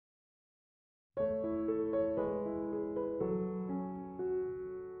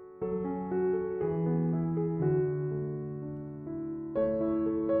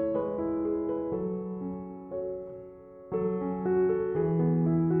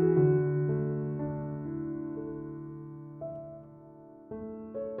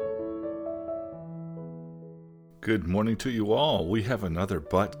Good morning to you all. We have another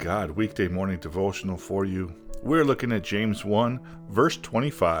But God weekday morning devotional for you. We're looking at James 1, verse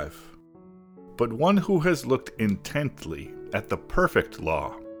 25. But one who has looked intently at the perfect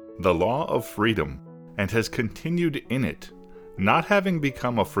law, the law of freedom, and has continued in it, not having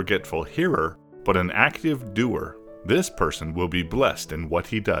become a forgetful hearer, but an active doer, this person will be blessed in what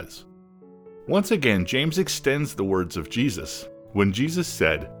he does. Once again, James extends the words of Jesus when Jesus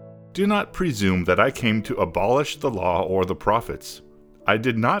said, "Do not presume that I came to abolish the law or the prophets. I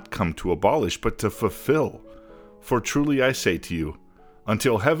did not come to abolish, but to fulfill. For truly I say to you,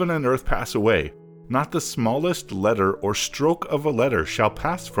 until heaven and earth pass away, not the smallest letter or stroke of a letter shall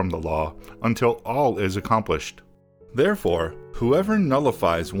pass from the law until all is accomplished. Therefore, whoever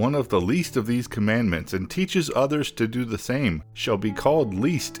nullifies one of the least of these commandments and teaches others to do the same shall be called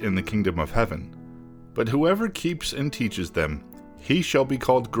least in the kingdom of heaven. But whoever keeps and teaches them, he shall be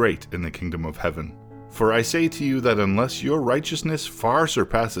called great in the kingdom of heaven. For I say to you that unless your righteousness far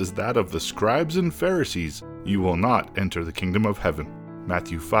surpasses that of the scribes and Pharisees, you will not enter the kingdom of heaven."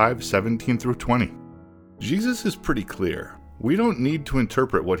 Matthew 5:17 through 20. Jesus is pretty clear. We don't need to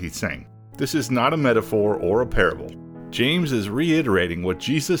interpret what he's saying. This is not a metaphor or a parable. James is reiterating what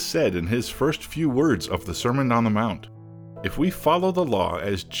Jesus said in his first few words of the Sermon on the Mount. If we follow the law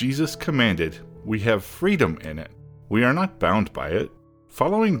as Jesus commanded, we have freedom in it. We are not bound by it.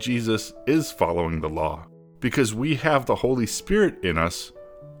 Following Jesus is following the law. Because we have the Holy Spirit in us,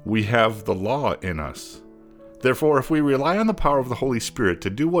 we have the law in us. Therefore, if we rely on the power of the Holy Spirit to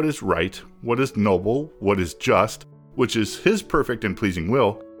do what is right, what is noble, what is just, which is His perfect and pleasing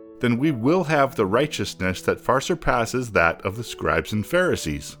will, then we will have the righteousness that far surpasses that of the scribes and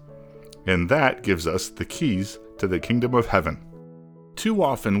Pharisees. And that gives us the keys to the kingdom of heaven. Too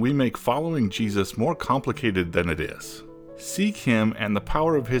often we make following Jesus more complicated than it is. Seek Him and the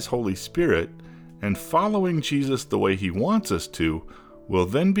power of His Holy Spirit, and following Jesus the way He wants us to will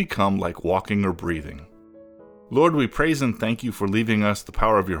then become like walking or breathing. Lord, we praise and thank You for leaving us the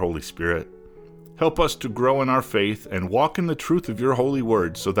power of Your Holy Spirit. Help us to grow in our faith and walk in the truth of Your holy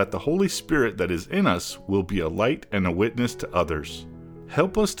word so that the Holy Spirit that is in us will be a light and a witness to others.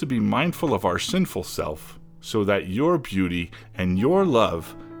 Help us to be mindful of our sinful self, so that Your beauty and Your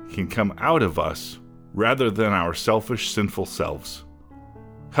love can come out of us rather than our selfish, sinful selves.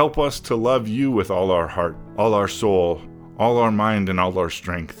 Help us to love You with all our heart, all our soul, all our mind, and all our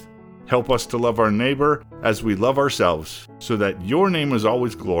strength. Help us to love our neighbor as we love ourselves, so that Your name is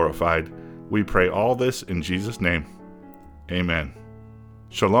always glorified. We pray all this in Jesus' name. Amen.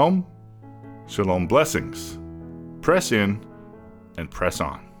 Shalom. Shalom blessings. Press in and press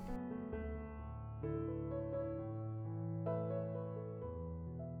on.